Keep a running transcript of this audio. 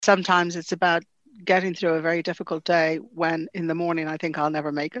Sometimes it's about getting through a very difficult day when in the morning I think I'll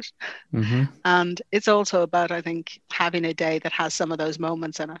never make it. Mm-hmm. And it's also about, I think, having a day that has some of those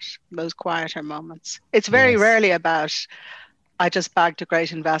moments in it, those quieter moments. It's very Yes, rarely about, I just bagged a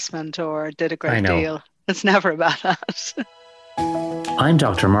great investment or did a I great know. deal. It's never about that. I'm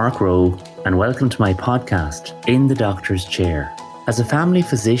Dr. Mark Rowe, and welcome to my podcast, In the Doctor's Chair. As a family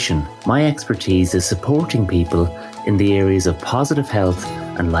physician, my expertise is supporting people in the areas of positive health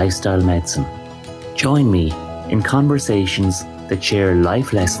and lifestyle medicine. Join me in conversations that share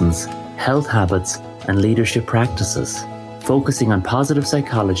life lessons, health habits, and leadership practices, focusing on positive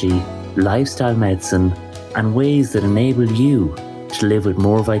psychology, lifestyle medicine, and ways that enable you to live with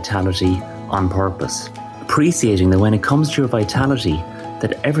more vitality on purpose. Appreciating that when it comes to your vitality,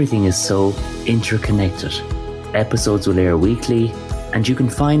 that everything is so interconnected. Episodes will air weekly, and you can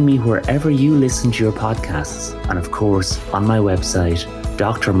find me wherever you listen to your podcasts, and of course on my website,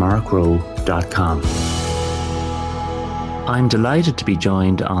 drmarkrowe.com. I'm delighted to be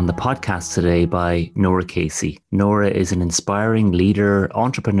joined on the podcast today by Nora Casey. Nora is an inspiring leader,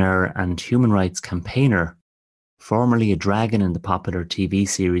 entrepreneur, and human rights campaigner, formerly a dragon in the popular TV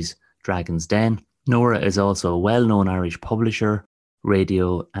series Dragon's Den. Nora is also a well-known Irish publisher,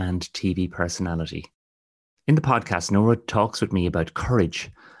 radio, and TV personality. In the podcast, Nora talks with me about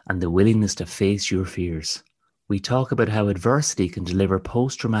courage and the willingness to face your fears. We talk about how adversity can deliver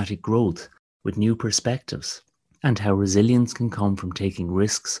post-traumatic growth with new perspectives, and how resilience can come from taking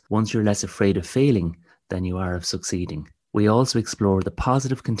risks once you're less afraid of failing than you are of succeeding. We also explore the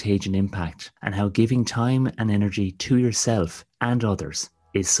positive contagion impact and how giving time and energy to yourself and others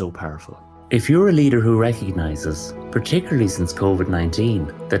is so powerful. If you're a leader who recognises, particularly since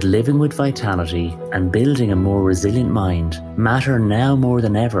COVID-19, that living with vitality and building a more resilient mind matter now more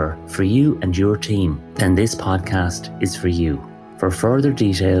than ever for you and your team, then this podcast is for you. For further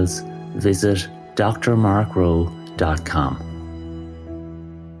details, visit drmarkrowe.com.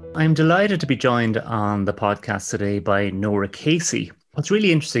 I'm delighted to be joined on the podcast today by Nora Casey. What's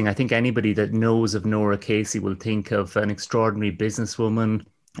really interesting, I think anybody that knows of Nora Casey will think of an extraordinary businesswoman,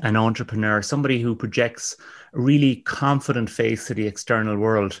 an entrepreneur, somebody who projects a really confident face to the external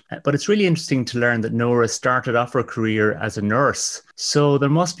world. But it's really interesting to learn that Nora started off her career as a nurse. So there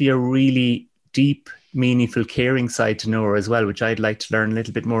must be a really deep, meaningful, caring side to Nora as well, which I'd like to learn a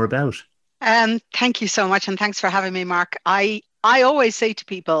little bit more about. Thank you so much. And thanks for having me, Mark. I always say to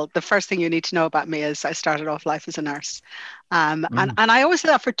people, the first thing you need to know about me is I started off life as a nurse. And I always say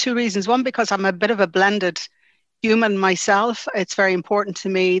that for two reasons. One, because I'm a bit of a blended human myself. It's very important to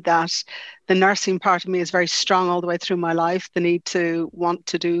me that the nursing part of me is very strong all the way through my life, the need to want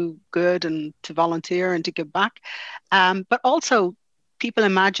to do good and to volunteer and to give back. But also, people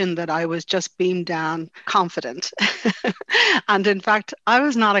imagine that I was just beamed down confident. And in fact, I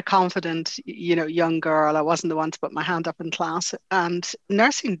was not a confident, young girl. I wasn't the one to put my hand up in class. And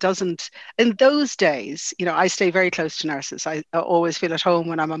nursing doesn't, in those days, I stay very close to nurses. I always feel at home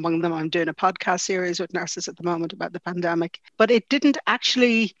when I'm among them. I'm doing a podcast series with nurses at the moment about the pandemic. But it didn't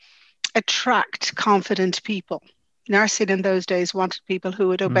actually attract confident people. Nursing in those days wanted people who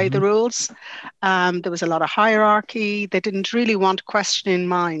would obey the rules. There was a lot of hierarchy. They didn't really want questioning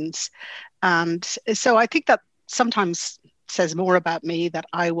minds. And so I think that sometimes says more about me, that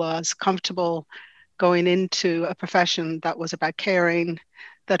I was comfortable going into a profession that was about caring,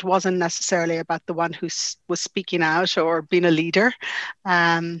 that wasn't necessarily about the one who was speaking out or being a leader.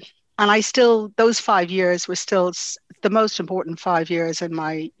 And those 5 years were still the most important 5 years in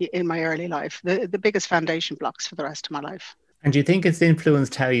my early life, the biggest foundation blocks for the rest of my life. And do you think it's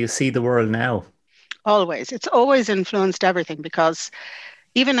influenced how you see the world now? Always. It's always influenced everything, because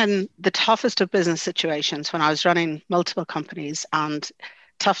even in the toughest of business situations, when I was running multiple companies and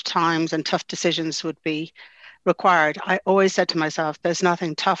tough times and tough decisions would be required, I always said to myself, there's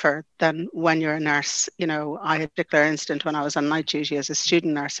nothing tougher than when you're a nurse. I had a particular incident when I was on night duty as a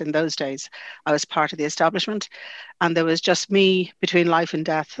student nurse. In those days, I was part of the establishment, and there was just me between life and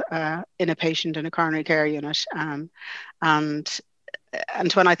death in a patient in a coronary care unit. And when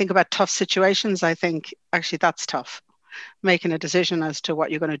I think about tough situations, I think actually that's tough. Making a decision as to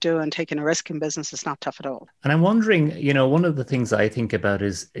what you're going to do and taking a risk in business is not tough at all. And I'm wondering, one of the things I think about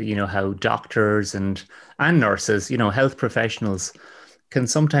is, how doctors and nurses, health professionals can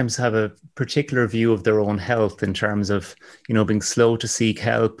sometimes have a particular view of their own health in terms of, being slow to seek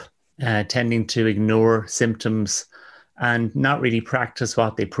help, tending to ignore symptoms and not really practice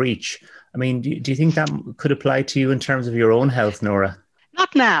what they preach. I mean, do you think that could apply to you in terms of your own health, Nora?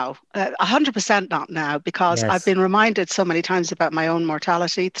 Not now, 100% not now, because I've Yes. been reminded so many times about my own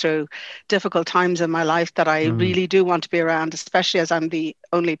mortality through difficult times in my life that I Mm. really do want to be around, especially as I'm the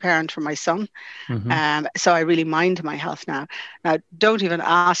only parent for my son. Hmm. So I really mind my health now. Now, don't even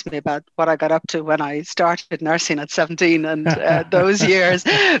ask me about what I got up to when I started nursing at 17 and those years,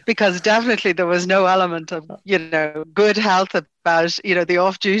 because definitely there was no element of, good health about, the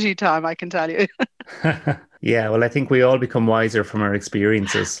off-duty time, I can tell you. Yeah, well, I think we all become wiser from our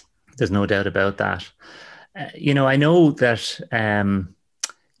experiences. There's no doubt about that. I know that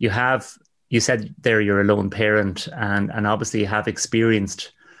you have, you said there you're a lone parent, and obviously you have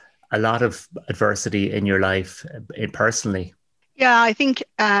experienced a lot of adversity in your life personally. Yeah, I think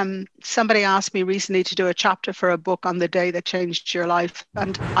somebody asked me recently to do a chapter for a book on the day that changed your life.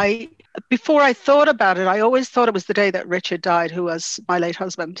 And before I thought about it, I always thought it was the day that Richard died, who was my late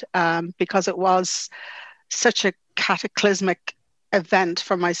husband, because it was such a cataclysmic event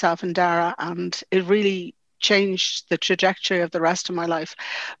for myself and Dara, and it really changed the trajectory of the rest of my life.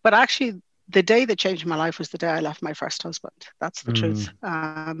 But actually, the day that changed my life was the day I left my first husband. That's the truth.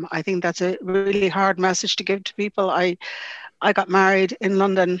 Mm. I think that's a really hard message to give to people. I got married in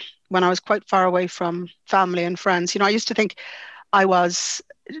London when I was quite far away from family and friends. I used to think I was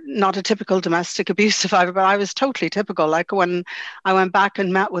not a typical domestic abuse survivor, but I was totally typical. Like when I went back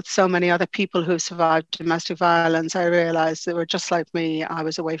and met with so many other people who survived domestic violence, I realized they were just like me. I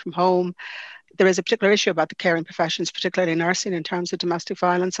was away from home. There is a particular issue about the caring professions, particularly nursing, in terms of domestic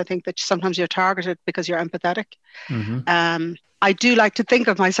violence. I think that sometimes you're targeted because you're empathetic. Hmm. I do like to think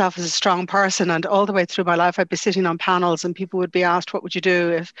of myself as a strong person, and all the way through my life, I'd be sitting on panels, and people would be asked, "What would you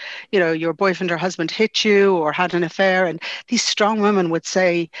do if, your boyfriend or husband hit you or had an affair?" And these strong women would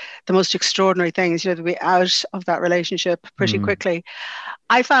say the most extraordinary things. They'd be out of that relationship pretty Mm. quickly.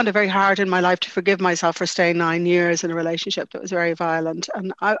 I found it very hard in my life to forgive myself for staying 9 years in a relationship that was very violent,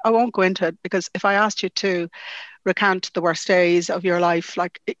 and I won't go into it because if I asked you to recount the worst days of your life,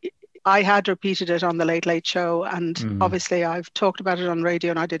 like I had repeated it on the Late Late Show, and Mm. obviously I've talked about it on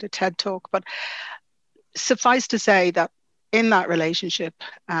radio and I did a TED talk. But suffice to say that in that relationship,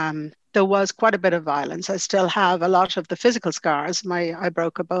 there was quite a bit of violence. I still have a lot of the physical scars. I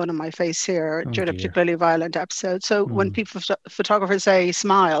broke a bone in my face here Oh during a dear. particularly violent episode. So when Mm. people, photographers say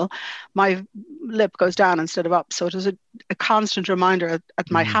smile, my lip goes down instead of up. So it was a constant reminder at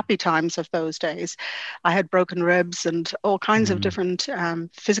my Mm. happy times of those days. I had broken ribs and all kinds of Mm. different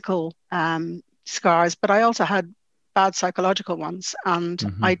physical scars, but I also had bad psychological ones. And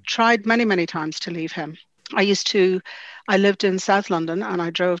Hmm. I tried many, many times to leave him. I used to, I lived in South London and I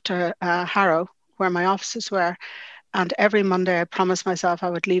drove to Harrow, where my offices were. And every Monday I promised myself I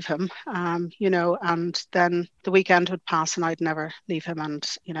would leave him, and then the weekend would pass and I'd never leave him. And,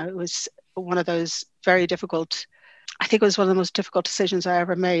 it was one of those very difficult, I think it was one of the most difficult decisions I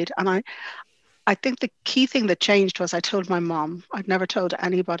ever made. And I think the key thing that changed was I told my mom. I'd never told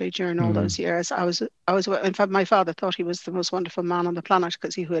anybody during all Mm. those years. In fact, my father thought he was the most wonderful man on the planet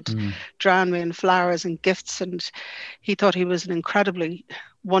because he would Mm. drown me in flowers and gifts, and he thought he was an incredibly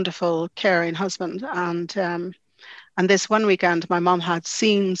wonderful, caring husband. And this one weekend, my mom had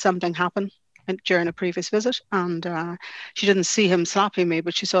seen something happen during a previous visit, and she didn't see him slapping me,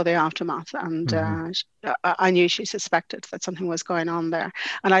 but she saw the aftermath, and Hmm. I knew she suspected that something was going on there.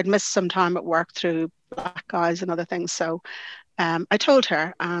 And I'd missed some time at work through black eyes and other things, so I told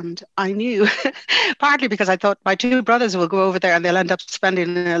her, and I knew, partly because I thought my two brothers will go over there and they'll end up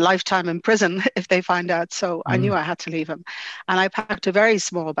spending a lifetime in prison if they find out. So I knew Mm. I had to leave him, and I packed a very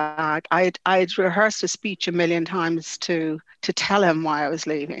small bag. I'd rehearsed a speech a million times to tell him why I was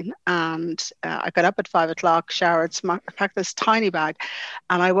leaving, and I got up at 5 o'clock, showered, packed this tiny bag,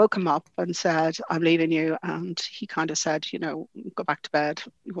 and I woke him up and said, "I'm leaving you," and he kind of said, "Go back to bed.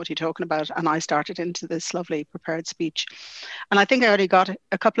 What are you talking about?" And I started into this lovely prepared speech. And I think I only got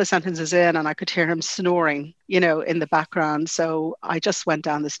a couple of sentences in and I could hear him snoring, in the background. So I just went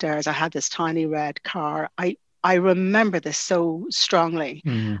down the stairs. I had this tiny red car. I remember this so strongly.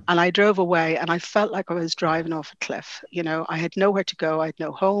 Mm. And I drove away and I felt like I was driving off a cliff. I had nowhere to go. I had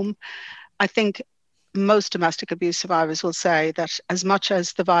no home. I think most domestic abuse survivors will say that as much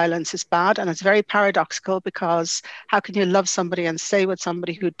as the violence is bad, and it's very paradoxical because how can you love somebody and stay with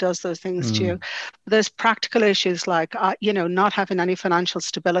somebody who does those things to you? Mm. There's practical issues like, not having any financial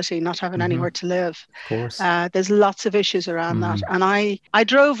stability, not having Hmm. anywhere to live. Of course. There's lots of issues around that. Mm. And I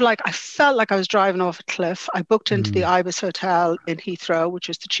drove like, I felt like I was driving off a cliff. I booked into the Mm. Ibis Hotel in Heathrow, which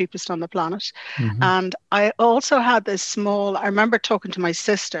was the cheapest on the planet. Hmm. And I also had I remember talking to my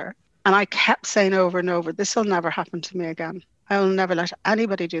sister and I kept saying over and over, this will never happen to me again. I will never let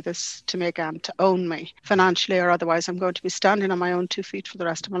anybody do this to me again, to own me financially or otherwise. I'm going to be standing on my own 2 feet for the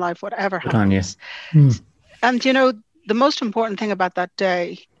rest of my life, whatever Good on you. happens. And, the most important thing about that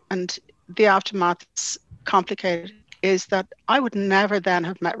day, and the aftermath is complicated, is that I would never then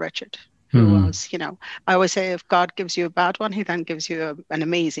have met Richard, who was, I always say, if God gives you a bad one, he then gives you an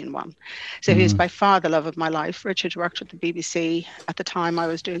amazing one. So he was by far the love of my life. Richard worked with the BBC. At the time, I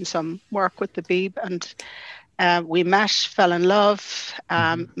was doing some work with the Beeb, and we met, fell in love,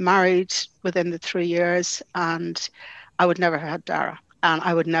 married within the 3 years, and I would never have had Dara, and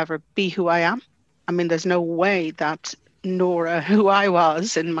I would never be who I am. I mean, there's no way that Nora, who I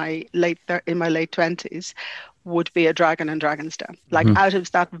was in my late 20s, would be a dragon in Dragon's Den. Like, out of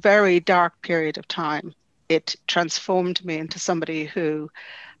that very dark period of time, it transformed me into somebody who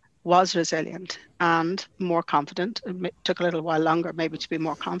was resilient and more confident. It took a little while longer maybe to be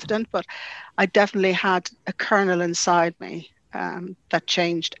more confident, but I definitely had a kernel inside me that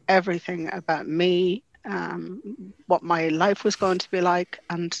changed everything about me, what my life was going to be like,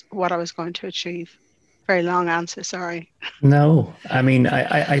 and what I was going to achieve. Very long answer, sorry. No, I mean,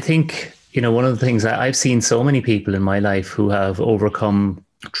 I think, one of the things I've seen so many people in my life who have overcome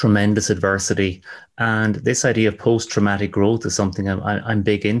tremendous adversity, and this idea of post-traumatic growth is something I'm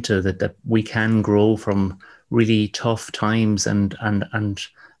big into, that we can grow from really tough times and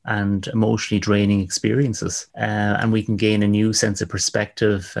emotionally draining experiences, and we can gain a new sense of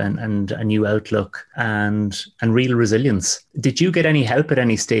perspective and a new outlook and real resilience. Did you get any help at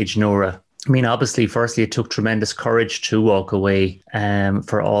any stage, Nora? I mean, obviously, firstly, it took tremendous courage to walk away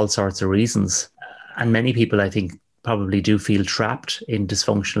for all sorts of reasons. And many people, I think, probably do feel trapped in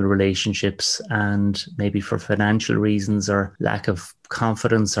dysfunctional relationships, and maybe for financial reasons or lack of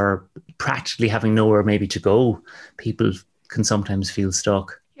confidence or practically having nowhere maybe to go. People can sometimes feel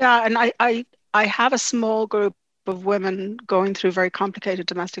stuck. Yeah, and I have a small group of women going through very complicated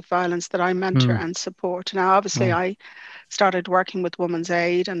domestic violence that I mentor and support. Now, obviously, I started working with Women's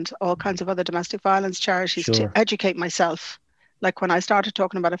Aid and all kinds of other domestic violence charities to educate myself. Like, when I started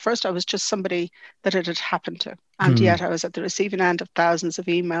talking about it, first I was just somebody that it had happened to. And yet I was at the receiving end of thousands of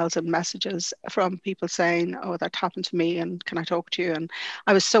emails and messages from people saying, oh, that happened to me, and can I talk to you? And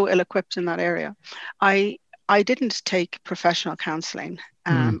I was so ill-equipped in that area. I didn't take professional counseling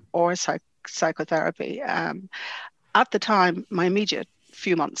or psychotherapy. At the time, my immediate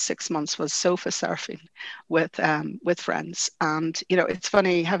few months, 6 months, was sofa surfing with friends. And, it's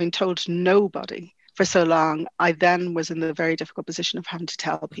funny, having told nobody for so long, I then was in the very difficult position of having to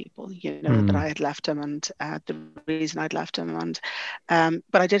tell people, that I had left him and the reason I'd left him. And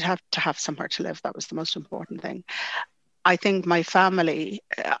but I did have to have somewhere to live. That was the most important thing. I think my family,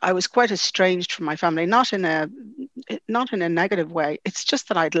 I was quite estranged from my family, not in a negative way. It's just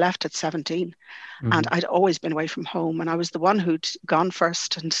that I'd left at 17 and I'd always been away from home, and I was the one who'd gone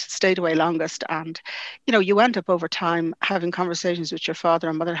first and stayed away longest. And, you end up over time having conversations with your father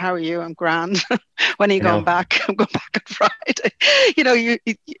and mother. How are you? I'm grand. When are you going back? I'm going back on Friday.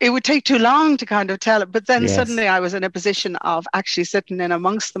 It would take too long to kind of tell it. But then suddenly I was in a position of actually sitting in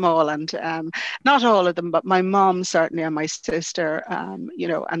amongst them all, and not all of them, but my mom certainly, and my sister,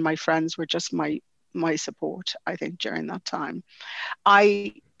 and my friends were just my support, I think, during that time.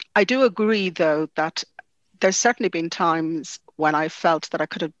 I do agree, though, that there's certainly been times when I felt that I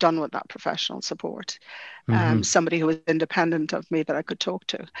could have done with that professional support, somebody who was independent of me that I could talk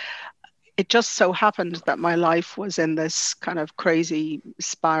to. It just so happened that my life was in this kind of crazy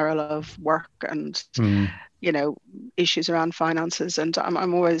spiral of work and, issues around finances. And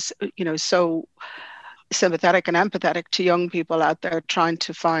I'm always, so sympathetic and empathetic to young people out there trying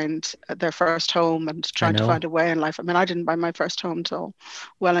to find their first home and trying to find a way in life. I mean, I didn't buy my first home till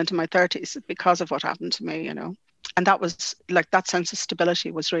well into my 30s because of what happened to me, and that was like, that sense of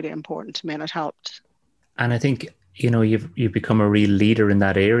stability was really important to me, and it helped. And I think, you've become a real leader in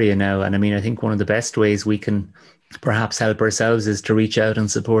that area now. And I mean, I think one of the best ways we can perhaps help ourselves is to reach out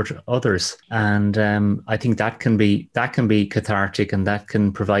and support others. And I think that can be cathartic, and that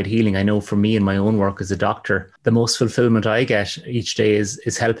can provide healing. I know for me in my own work as a doctor, the most fulfillment I get each day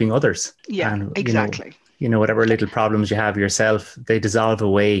is helping others. Yeah, and, exactly. Whatever little problems you have yourself, they dissolve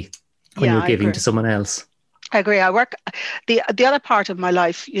away when you're giving to someone else. I agree. I work the other part of my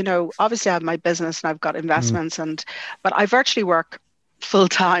life, obviously I have my business and I've got investments, but I virtually work full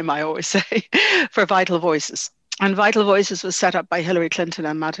time, I always say, for Vital Voices. And Vital Voices was set up by Hillary Clinton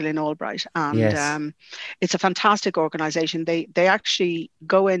and Madeleine Albright, and Yes. it's a fantastic organization. They actually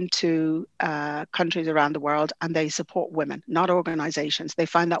go into countries around the world and they support women, not organizations. They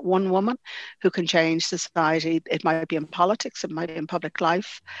find that one woman who can change society. It might be in politics, it might be in public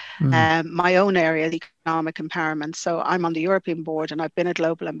life. Mm. My own area, the economic empowerment. So I'm on the European board, and I've been a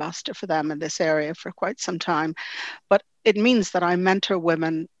global ambassador for them in this area for quite some time. But it means that I mentor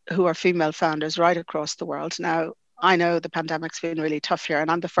women who are female founders right across the world. Now, I know the pandemic's been really tough here, and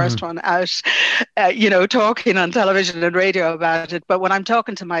I'm the first Mm. one out, talking on television and radio about it. But when I'm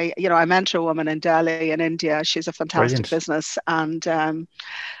talking to I mentor a woman in Delhi in India. She's a fantastic Brilliant. business, and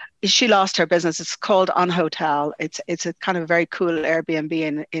she lost her business. It's called Unhotel. It's a kind of very cool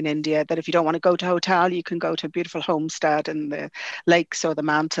Airbnb in India that if you don't want to go to a hotel, you can go to a beautiful homestead in the lakes or the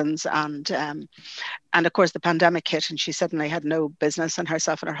mountains. And of course, the pandemic hit, and she suddenly had no business. And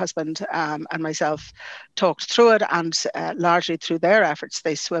herself and her husband and myself talked through it, and largely through their efforts,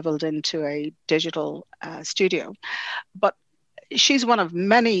 they swiveled into a digital studio. But she's one of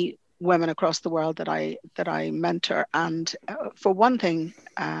many women across the world that I mentor, and for one thing,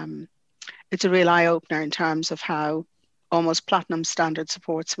 it's a real eye opener in terms of how almost platinum standard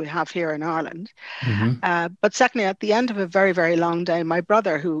supports we have here in Ireland. Mm-hmm. But secondly, at the end of a very, very long day, my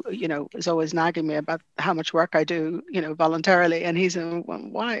brother, who, is always nagging me about how much work I do, voluntarily. And he's,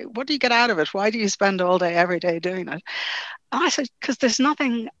 why, what do you get out of it? Why do you spend all day, every day doing it? And I said, because there's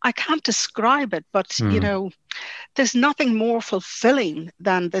nothing, I can't describe it, but, Mm. there's nothing more fulfilling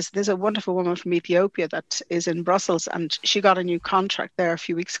than this. There's a wonderful woman from Ethiopia that is in Brussels, and she got a new contract there a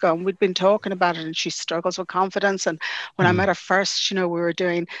few weeks ago, and we'd been talking about it, and she struggles with confidence. And when I met her first, we were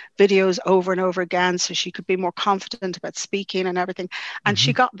doing videos over and over again so she could be more confident about speaking and everything. And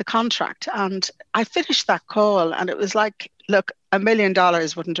she got the contract, and I finished that call, and it was like, look, $1 million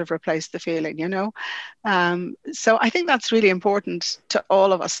wouldn't have replaced the feeling, So I think that's really important to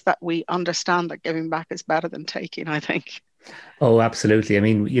all of us, that we understand that giving back is better than taking, I think. Oh, absolutely. I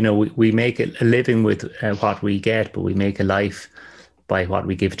mean, we make a living with what we get, but we make a life by what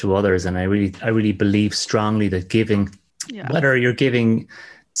we give to others. And I really believe strongly that giving, whether you're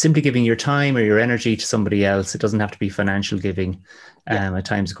simply giving your time or your energy to somebody else, it doesn't have to be financial giving. At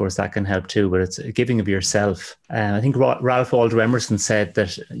times, of course, that can help too, but it's a giving of yourself. I think Ralph Waldo Emerson said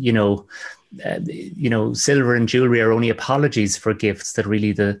that, silver and jewelry are only apologies for gifts, that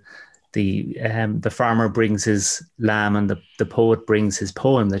really the farmer brings his lamb and the poet brings his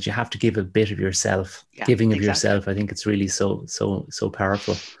poem, that you have to give a bit of yourself. Giving of yourself, I think it's really so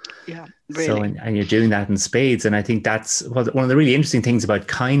powerful. Yeah, really. So, and you're doing that in spades. And I think that's one of the really interesting things about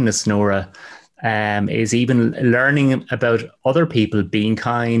kindness, Nora, is even learning about other people being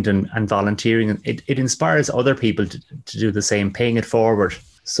kind and volunteering. It inspires other people to do the same, paying it forward.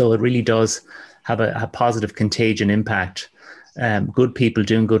 So it really does have a positive contagion impact. Good people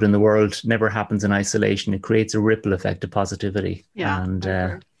doing good in the world never happens in isolation. It creates a ripple effect of positivity. Yeah, and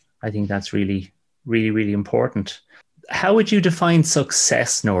I think that's really, really, really important. How would you define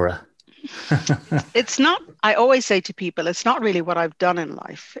success, Nora? It's not, I always say to people, it's not really what I've done in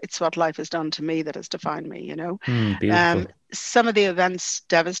life. It's what life has done to me that has defined me, Beautiful. Some of the events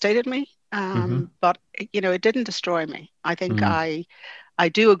devastated me, but, it didn't destroy me. I think I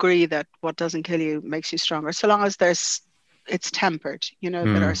do agree that what doesn't kill you makes you stronger, so long as it's tempered.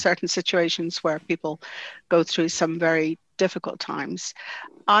 There are certain situations where people go through some very difficult times.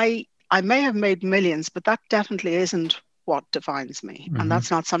 I may have made millions, but that definitely isn't what defines me. And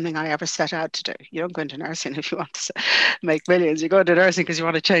that's not something I ever set out to do. You don't go into nursing if you want to make millions. You go into nursing because you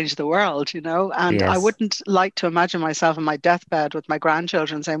want to change the world, And Yes. I wouldn't like to imagine myself on my deathbed with my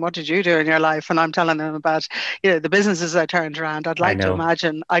grandchildren saying, what did you do in your life? And I'm telling them about, the businesses I turned around. I'd like to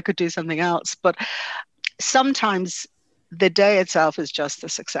imagine I could do something else. But sometimes the day itself is just a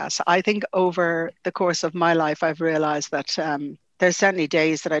success. I think over the course of my life, I've realized that there's certainly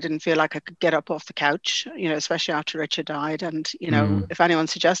days that I didn't feel like I could get up off the couch, especially after Richard died. And, if anyone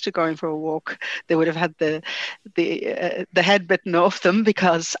suggested going for a walk, they would have had the head bitten off them,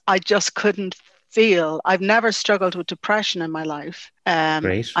 because I just couldn't feel. I've never struggled with depression in my life.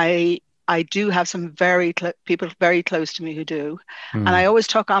 Great. I do have some people very close to me who do. And I always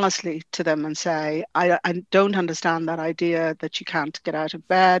talk honestly to them and say, I don't understand that idea that you can't get out of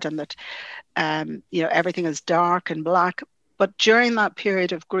bed and that, everything is dark and black. But during that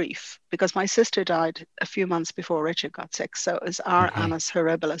period of grief, because my sister died a few months before Richard got sick, so it was our annus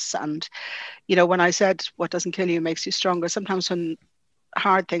horribilis. And, when I said what doesn't kill you makes you stronger, sometimes when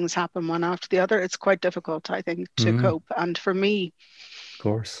hard things happen one after the other, it's quite difficult, I think, to cope. And for me, of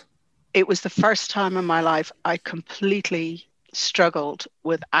course, it was the first time in my life I completely struggled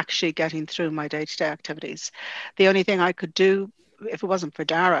with actually getting through my day-to-day activities. The only thing I could do, if it wasn't for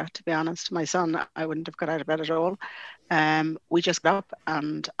Dara, to be honest, my son, I wouldn't have got out of bed at all. We just got up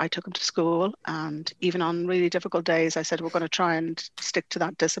and I took him to school. And even on really difficult days, I said, we're going to try and stick to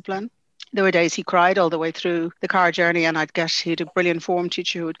that discipline. There were days he cried all the way through the car journey, and he had a brilliant form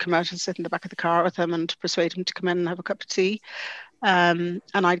teacher who would come out and sit in the back of the car with him and persuade him to come in and have a cup of tea. And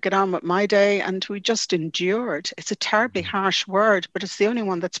I'd get on with my day, and we just endured. It's a terribly harsh word, but it's the only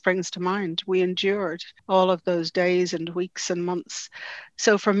one that springs to mind. We endured all of those days and weeks and months.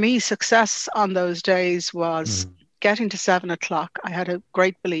 So for me, success on those days was getting to 7 o'clock. I had a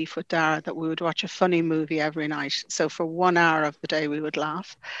great belief with Dara that we would watch a funny movie every night. So for 1 hour of the day, we would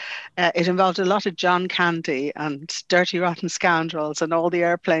laugh. It involved a lot of John Candy and Dirty Rotten Scoundrels and all the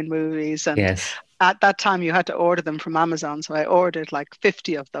airplane movies. And Yes. at that time, you had to order them from Amazon. So I ordered like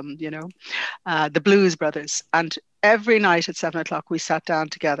 50 of them, the Blues Brothers. And every night at 7 o'clock, we sat down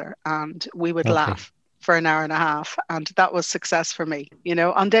together and we would laugh for an hour and a half. And that was success for me.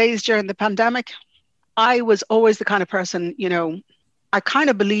 On days during the pandemic, I was always the kind of person, I kind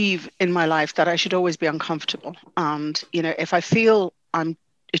of believe in my life that I should always be uncomfortable. And, if I feel I'm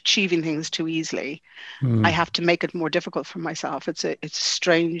achieving things too easily, I have to make it more difficult for myself. It's a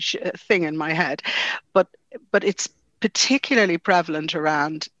strange thing in my head, but it's particularly prevalent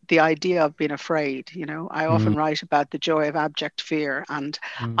around the idea of being afraid. I often write about the joy of abject fear, and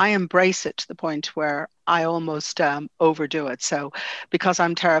I embrace it to the point where I almost overdo it. So because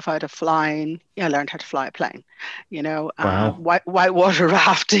I'm terrified of flying, I learned how to fly a plane, Wow. whitewater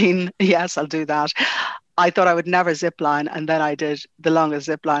rafting. Yes, I'll do that. I thought I would never zip line, and then I did the longest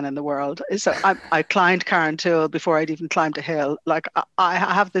zip line in the world. So I climbed Carrauntoohil before I'd even climbed a hill. Like I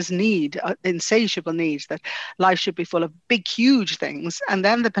have this need, insatiable need, that life should be full of big, huge things. And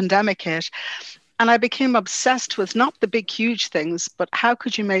then the pandemic hit, and I became obsessed with not the big, huge things, but how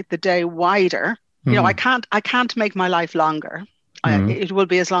could you make the day wider? I can't make my life longer. It will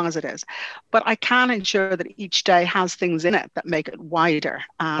be as long as it is, but I can ensure that each day has things in it that make it wider.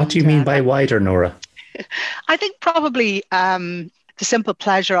 What do you mean by wider, Nora? I think probably the simple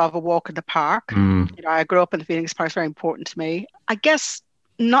pleasure of a walk in the park. I grew up in the Phoenix Park, very important to me. I guess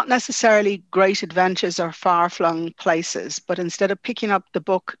not necessarily great adventures or far-flung places, but instead of picking up the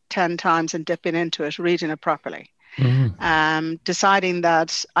book 10 times and dipping into it, reading it properly. Deciding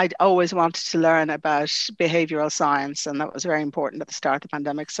that I'd always wanted to learn about behavioral science, and that was very important at the start of the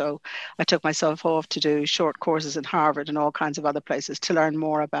pandemic. So I took myself off to do short courses in Harvard and all kinds of other places to learn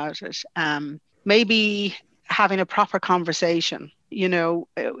more about it. Maybe having a proper conversation,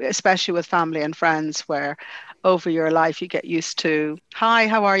 especially with family and friends, where over your life you get used to, hi,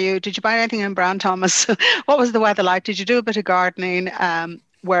 how are you? Did you buy anything in Brown Thomas? What was the weather like? Did you do a bit of gardening?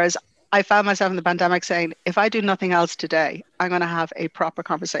 Whereas I found myself in the pandemic saying, if I do nothing else today, I'm going to have a proper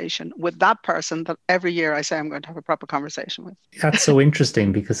conversation with that person that every year I say I'm going to have a proper conversation with. That's so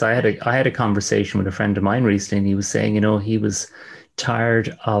interesting, because I had a conversation with a friend of mine recently, and he was saying, he was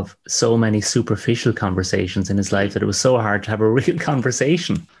tired of so many superficial conversations in his life that it was so hard to have a real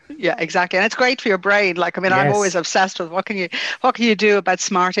conversation. Yeah, exactly. And it's great for your brain. Like, I mean, yes. I'm always obsessed with what can you do about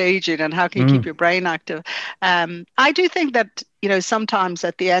smart aging and how can you keep your brain active? I do think that, sometimes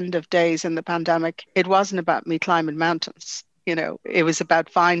at the end of days in the pandemic, it wasn't about me climbing mountains. It was about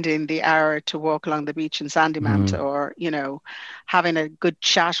finding the hour to walk along the beach in Sandymount or, having a good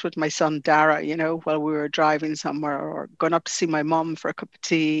chat with my son, Dara, while we were driving somewhere, or going up to see my mum for a cup of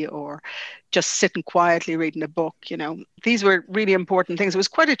tea, or just sitting quietly reading a book. These were really important things. It was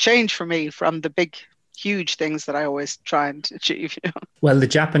quite a change for me from the big, huge things that I always try and achieve. Well, the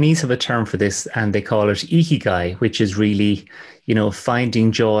Japanese have a term for this, and they call it ikigai, which is really,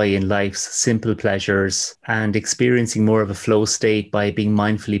 finding joy in life's simple pleasures and experiencing more of a flow state by being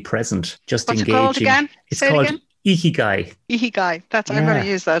mindfully present. Just What's engaging. It called again? It's called ikigai. Ikigai. I'm going to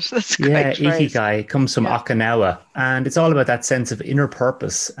use that. That's a great phrase. Ikigai comes from Okinawa, and it's all about that sense of inner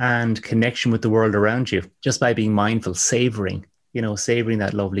purpose and connection with the world around you, just by being mindful, savoring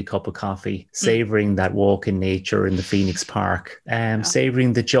that lovely cup of coffee, savoring that walk in nature in the Phoenix Park,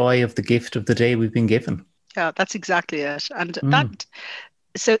 savoring the joy of the gift of the day we've been given. Yeah, that's exactly it. And that,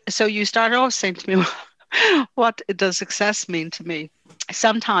 so you started off saying to me, what does success mean to me?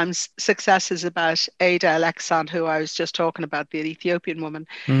 Sometimes success is about Ada Alexan, who I was just talking about, the Ethiopian woman.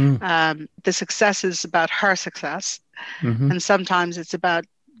 The success is about her success. And sometimes it's about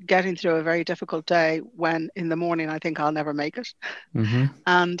getting through a very difficult day when in the morning I think I'll never make it.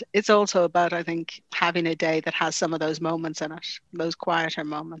 And it's also about, I think, having a day that has some of those moments in it, those quieter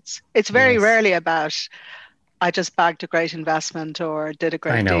moments. It's very rarely about, I just bagged a great investment or did a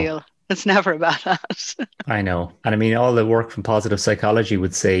great deal. It's never about that. I know. And I mean, all the work from positive psychology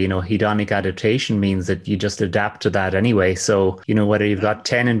would say, hedonic adaptation means that you just adapt to that anyway. So, whether you've got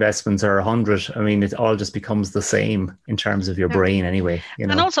 10 investments or 100, I mean, it all just becomes the same in terms of your Yeah. brain anyway,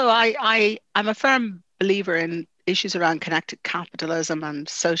 And also, I'm a firm believer in issues around connected capitalism and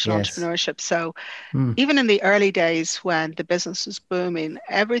social Yes. entrepreneurship. So Mm. even in the early days when the business was booming,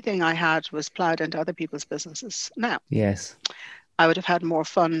 everything I had was plowed into other people's businesses. Now, Yes. I would have had more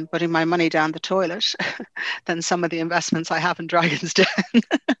fun putting my money down the toilet than some of the investments I have in Dragon's Den.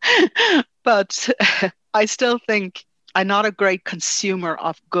 But I still think I'm not a great consumer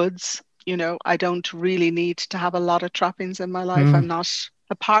of goods. I don't really need to have a lot of trappings in my life. I'm Mm. not,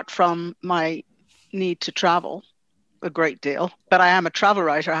 apart from my need to travel a great deal, but I am a travel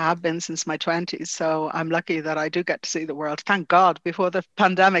writer. I have been since my 20s. So I'm lucky that I do get to see the world. Thank God, before the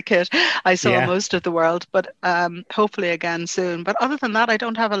pandemic hit, I saw Yeah. most of the world, but hopefully again soon. But other than that, I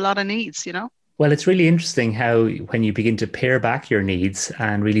don't have a lot of needs. Well, it's really interesting how when you begin to pare back your needs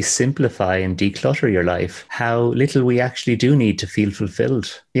and really simplify and declutter your life, how little we actually do need to feel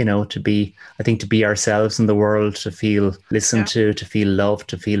fulfilled, to be ourselves in the world, to feel listened to feel loved,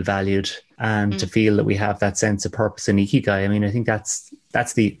 to feel valued, and to feel that we have that sense of purpose and ikigai. I mean, I think that's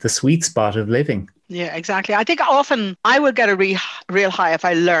the sweet spot of living. Yeah, exactly. I think often I would get a real high if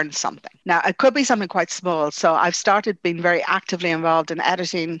I learned something. Now, it could be something quite small. So I've started being very actively involved in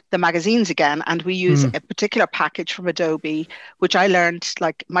editing the magazines again. And we use a particular package from Adobe, which I learned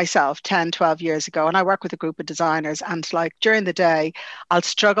like myself 10, 12 years ago. And I work with a group of designers. And like during the day, I'll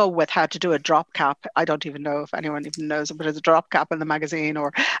struggle with how to do a drop cap. I don't even know if anyone even knows, but it's a drop cap in the magazine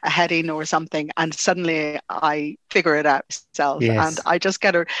or a heading or something. And suddenly I figure it out myself. Yes. And I just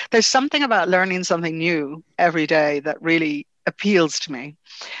there's something about learning something new every day that really appeals to me.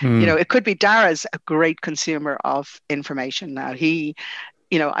 It could be Dara's a great consumer of information now.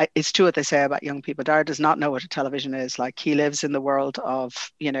 It's true what they say about young people. Dara does not know what a television is. Like he lives in the world of,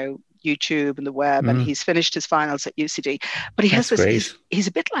 YouTube and the web, and he's finished his finals at UCD. But he has this, he's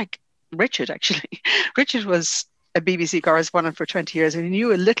a bit like Richard, actually. Richard was a BBC correspondent for 20 years and he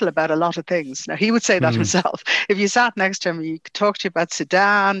knew a little about a lot of things. Now, he would say that himself. If you sat next to him, he could talk to you about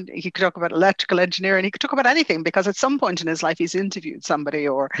Sudan, he could talk about electrical engineering, he could talk about anything because at some point in his life, he's interviewed somebody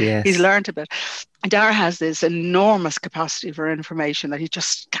or he's learned a bit. Dara has this enormous capacity for information that he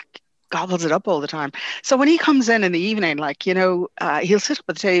just gobbles it up all the time. So when he comes in the evening, he'll sit up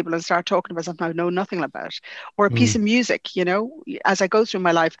at the table and start talking about something I know nothing about, or a piece of music. As I go through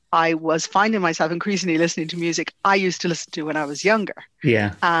my life, I was finding myself increasingly listening to music I used to listen to when I was younger.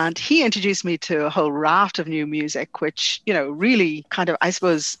 Yeah. And he introduced me to a whole raft of new music, which, really kind of, I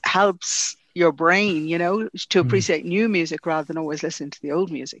suppose, helps your brain, to appreciate new music rather than always listening to the old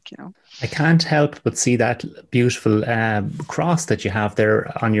music, I can't help but see that beautiful cross that you have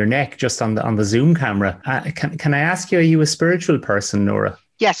there on your neck, just on the Zoom camera. Can I ask you, are you a spiritual person, Nora?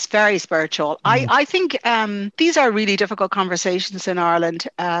 Yes, very spiritual. I think these are really difficult conversations in Ireland.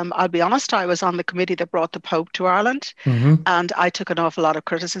 I'll be honest, I was on the committee that brought the Pope to Ireland, and I took an awful lot of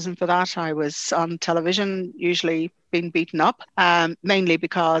criticism for that. I was on television, usually being beaten up, mainly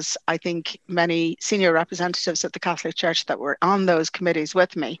because I think many senior representatives of the Catholic Church that were on those committees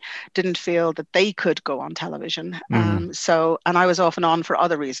with me didn't feel that they could go on television. And I was often on for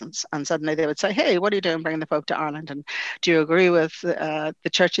other reasons. And suddenly they would say, hey, what are you doing bringing the Pope to Ireland? And do you agree with the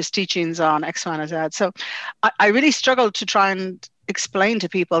Church's teachings on X, Y, and Z? So I really struggled to try and explain to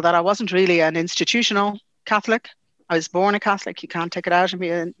people that I wasn't really an institutional Catholic. I was born a Catholic. You can't take it out of me,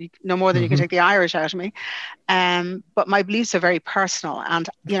 and no more than you can take the Irish out of me. But my beliefs are very personal. And,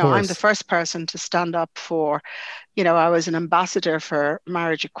 I'm the first person to stand up for, I was an ambassador for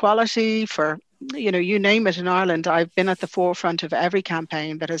marriage equality, for, you name it in Ireland. I've been at the forefront of every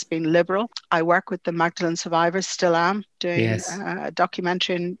campaign that has been liberal. I work with the Magdalene survivors, still am, doing a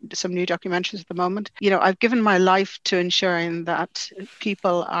documentary and some new documentaries at the moment. I've given my life to ensuring that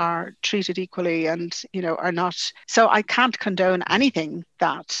people are treated equally and, are not. So I can't condone anything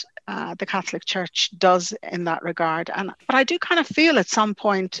that the Catholic Church does in that regard. But I do kind of feel at some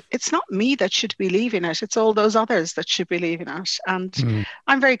point, it's not me that should be leaving it. It's all those others that should be leaving it. And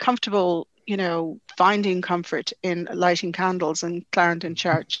I'm very comfortable finding comfort in lighting candles in Clarendon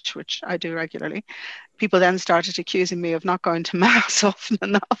Church, which I do regularly, people then started accusing me of not going to mass often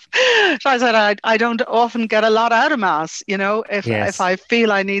enough. So I said, I don't often get a lot out of mass. If Yes. I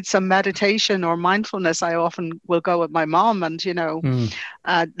feel I need some meditation or mindfulness, I often will go with my mom and,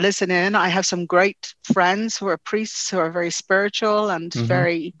 listen in. I have some great friends who are priests who are very spiritual and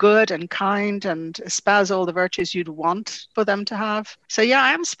very good and kind and espouse all the virtues you'd want for them to have. So yeah,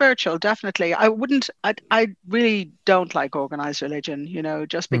 I am spiritual, definitely. I really don't like organized religion,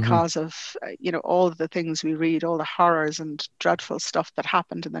 just because of, all of the things we read, all the horrors and dreadful stuff that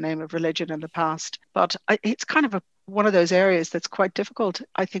happened in the name of religion in the past. But it's kind of one of those areas that's quite difficult,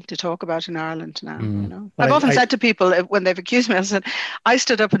 I think, to talk about in Ireland now. Well, I've often said to people when they've accused me, I said, I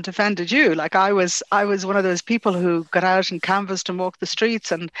stood up and defended you. Like I was one of those people who got out and canvassed and walked the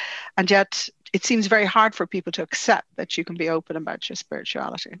streets, and yet it seems very hard for people to accept that you can be open about your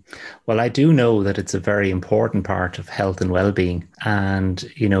spirituality. Well, I do know that it's a very important part of health and well-being, and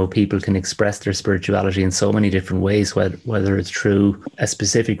people can express their spirituality in so many different ways, whether it's through a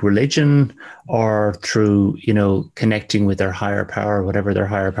specific religion or through connecting with their higher power, whatever their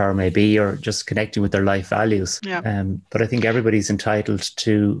higher power may be, or just connecting with their life values. Yeah. But I think everybody's entitled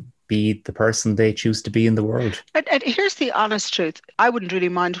to be the person they choose to be in the world. And here's the honest truth. I wouldn't really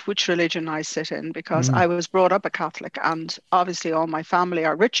mind which religion I sit in, because I was brought up a Catholic, and obviously all my family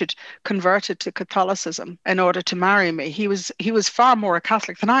are. Richard converted to Catholicism in order to marry me. He was far more a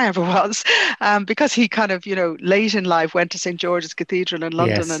Catholic than I ever was, because he kind of, late in life went to St. George's Cathedral in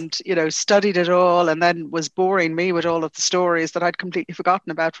London. Yes. And, studied it all, and then was boring me with all of the stories that I'd completely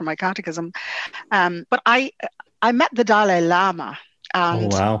forgotten about from my catechism. But I met the Dalai Lama.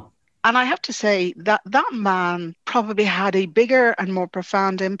 And oh, wow. And I have to say that man probably had a bigger and more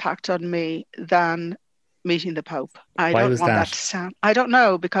profound impact on me than meeting the Pope. I don't want that to sound. I don't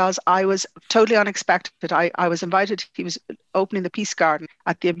know, because I was totally unexpected. I was invited. He was opening the Peace Garden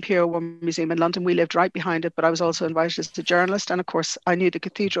at the Imperial War Museum in London. We lived right behind it, but I was also invited as a journalist. And of course, I knew the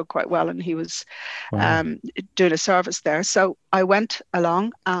cathedral quite well, and he was doing a service there. So I went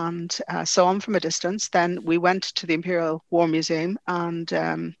along and saw him from a distance. Then we went to the Imperial War Museum,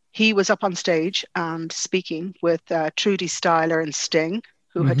 and he was up on stage and speaking with Trudy Styler and Sting,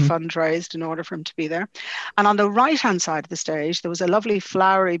 who had fundraised in order for him to be there. And on the right-hand side of the stage, there was a lovely,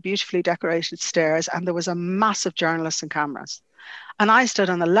 flowery, beautifully decorated stairs, and there was a massive journalists and cameras. And I stood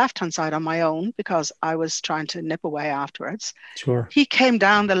on the left-hand side on my own, because I was trying to nip away afterwards. Sure. He came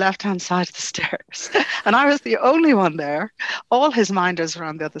down the left-hand side of the stairs, and I was the only one there. All his minders were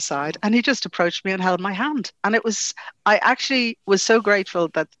on the other side, and he just approached me and held my hand. And I actually was so grateful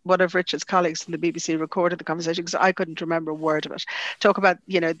that one of Richard's colleagues in the BBC recorded the conversation, because I couldn't remember a word of it. Talk about,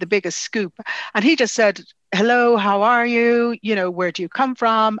 the biggest scoop. And he just said, hello, how are you? Where do you come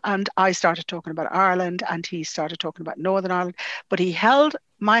from? And I started talking about Ireland, and he started talking about Northern Ireland. But he held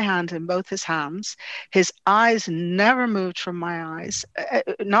my hand in both his hands. His eyes never moved from my eyes.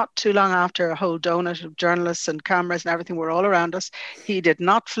 Not too long after, a whole donut of journalists and cameras and everything were all around us. He did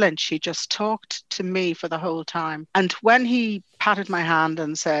not flinch. He just talked to me for the whole time. And when he patted my hand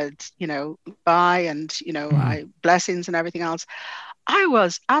and said, bye, and, blessings and everything else, I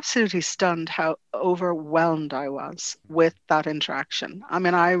was absolutely stunned how overwhelmed I was with that interaction. I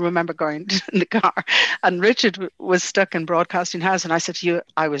mean, I remember going in the car, and Richard was stuck in Broadcasting House, and I said to you,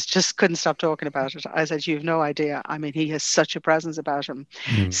 I couldn't stop talking about it. I said, you've no idea. I mean, he has such a presence about him.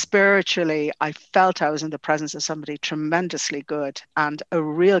 Spiritually, I felt I was in the presence of somebody tremendously good, and a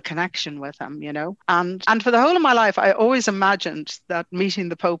real connection with him, And for the whole of my life, I always imagined that meeting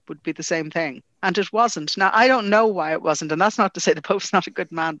the Pope would be the same thing. And it wasn't. Now, I don't know why it wasn't. And that's not to say the Pope's not a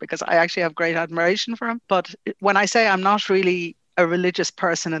good man, because I actually have great admiration for him. But when I say I'm not really a religious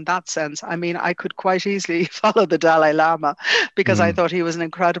person in that sense, I mean, I could quite easily follow the Dalai Lama, because I thought he was an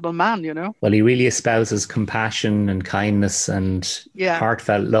incredible man, Well, he really espouses compassion and kindness and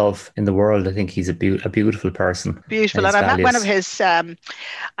heartfelt love in the world. I think he's a beautiful person. Beautiful. And I met one of his,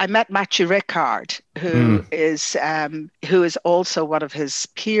 I met Matthew Ricard, who is also one of his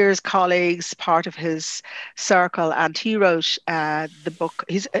peers, colleagues, part of his circle. And he wrote the book.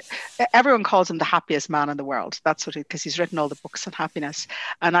 Everyone calls him the happiest man in the world. That's what because he's written all the books on happiness.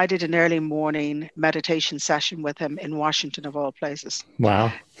 And I did an early morning meditation session with him in Washington, of all places.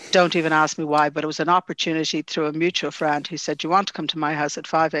 Wow. Don't even ask me why, but it was an opportunity through a mutual friend who said, do you want to come to my house at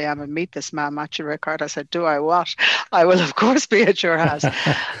 5 a.m. and meet this man, Matthew Ricard? I said, do I what? I will, of course, be at your house.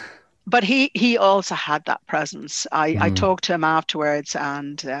 But he also had that presence. I talked to him afterwards,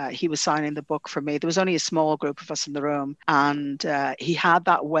 and he was signing the book for me. There was only a small group of us in the room, and he had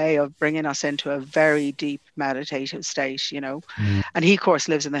that way of bringing us into a very deep meditative state, And he, of course,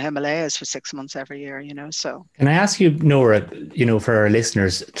 lives in the Himalayas for 6 months every year, so. Can I ask you, Nora, for our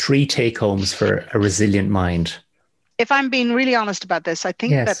listeners, 3 take-homes for a resilient mind? If I'm being really honest about this, I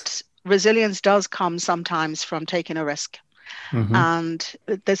think that resilience does come sometimes from taking a risk. Mm-hmm. And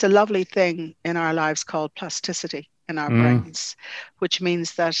there's a lovely thing in our lives called plasticity in our brains, which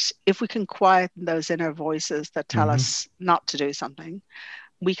means that if we can quieten those inner voices that tell us not to do something,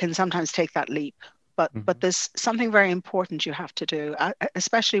 we can sometimes take that leap. But there's something very important you have to do,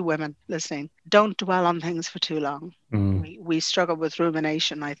 especially women listening. Don't dwell on things for too long. We struggle with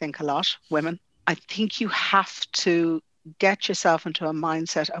rumination, I think, a lot, women. I think you have to get yourself into a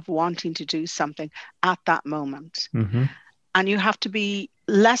mindset of wanting to do something at that moment. Mm-hmm. And you have to be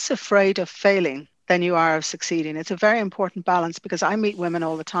less afraid of failing than you are of succeeding. It's a very important balance, because I meet women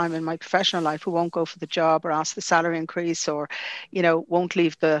all the time in my professional life who won't go for the job or ask the salary increase, or, won't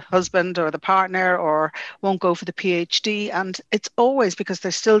leave the husband or the partner, or won't go for the PhD. And it's always because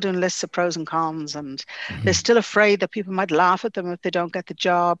they're still doing lists of pros and cons, and they're still afraid that people might laugh at them if they don't get the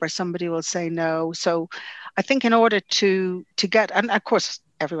job, or somebody will say no. So I think in order to get, and of course,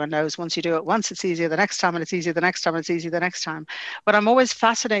 everyone knows once you do it once, it's easier the next time, and it's easier the next time, and it's easier the next time. But I'm always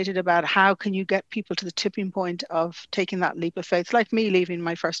fascinated about how can you get people to the tipping point of taking that leap of faith, like me leaving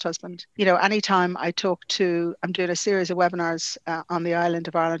my first husband. Anytime I'm doing a series of webinars on the island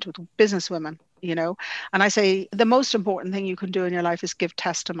of Ireland with business women, and I say the most important thing you can do in your life is give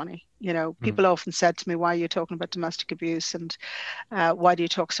testimony. People often said to me, why are you talking about domestic abuse, and why do you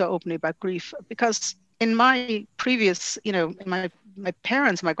talk so openly about grief? Because in my previous, in my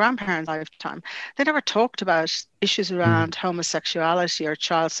parents, my grandparents' lifetime, they never talked about issues around homosexuality or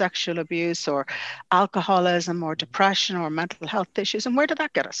child sexual abuse or alcoholism or depression or mental health issues. And where did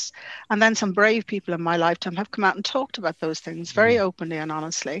that get us? And then some brave people in my lifetime have come out and talked about those things very openly and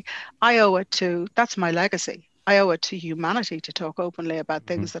honestly. That's my legacy. I owe it to humanity to talk openly about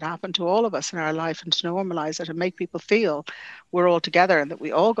things that happen to all of us in our life, and to normalize it and make people feel we're all together and that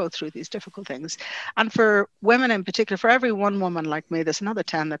we all go through these difficult things. And for women in particular, for every one woman like me, there's another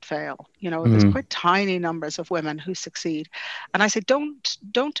 10 that fail. There's quite tiny numbers of women who succeed. And I say,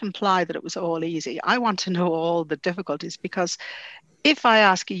 don't imply that it was all easy. I want to know all the difficulties, because if I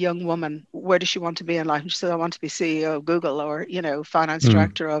ask a young woman, where does she want to be in life? And she says, I want to be CEO of Google, or, finance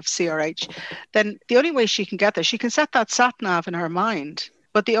director of CRH. Then the only way she can get there, she can set that sat nav in her mind.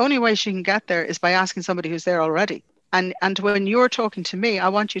 But the only way she can get there is by asking somebody who's there already. And when you're talking to me, I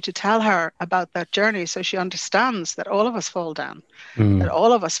want you to tell her about that journey, so she understands that all of us fall down, that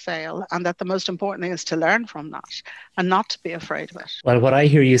all of us fail, and that the most important thing is to learn from that and not to be afraid of it. Well, what I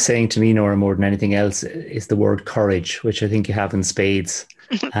hear you saying to me, Nora, more than anything else, is the word courage, which I think you have in spades.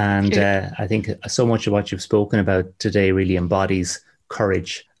 And I think so much of what you've spoken about today really embodies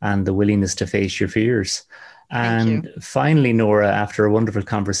courage and the willingness to face your fears. And finally, Nora, after a wonderful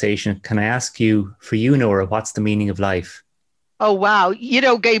conversation, can I ask you, for you, Nora, what's the meaning of life? Oh, wow.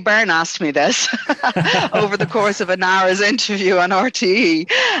 Gay Byrne asked me this over the course of an hour's interview on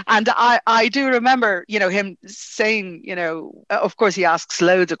RTE. And I do remember, him saying, of course, he asks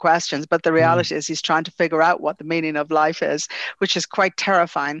loads of questions, but the reality is he's trying to figure out what the meaning of life is, which is quite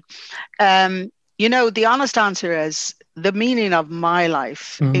terrifying. The honest answer is the meaning of my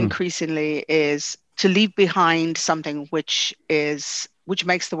life increasingly is to leave behind something which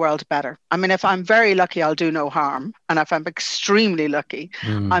makes the world better. I mean, if I'm very lucky, I'll do no harm. And if I'm extremely lucky,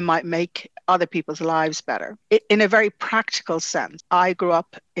 I might make other people's lives better. In a very practical sense, I grew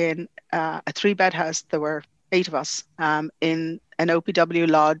up in a 3-bed house. There were 8 of us in an OPW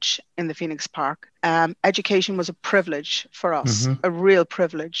lodge in the Phoenix Park. Education was a privilege for us, a real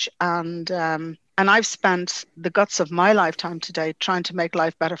privilege. And I've spent the guts of my lifetime today trying to make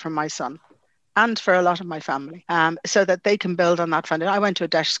life better for my son and for a lot of my family, so that they can build on that foundation. I went to a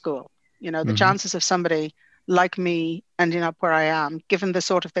Desh school. The chances of somebody like me ending up where I am, given the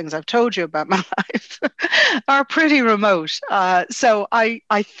sort of things I've told you about my life, are pretty remote. So I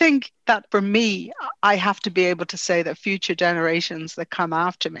think that for me, I have to be able to say that future generations that come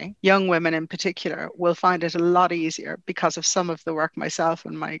after me, young women in particular, will find it a lot easier because of some of the work myself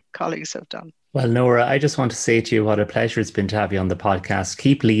and my colleagues have done. Well, Nora, I just want to say to you what a pleasure it's been to have you on the podcast.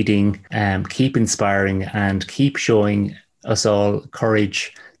 Keep leading, keep inspiring, and keep showing us all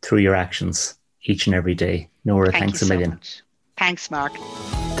courage through your actions each and every day. Nora, thanks a million. Much. Thanks, Mark.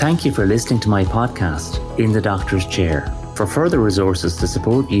 Thank you for listening to my podcast, In the Doctor's Chair. For further resources to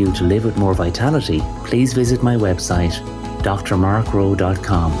support you to live with more vitality, please visit my website,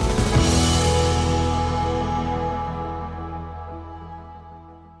 drmarkrowe.com.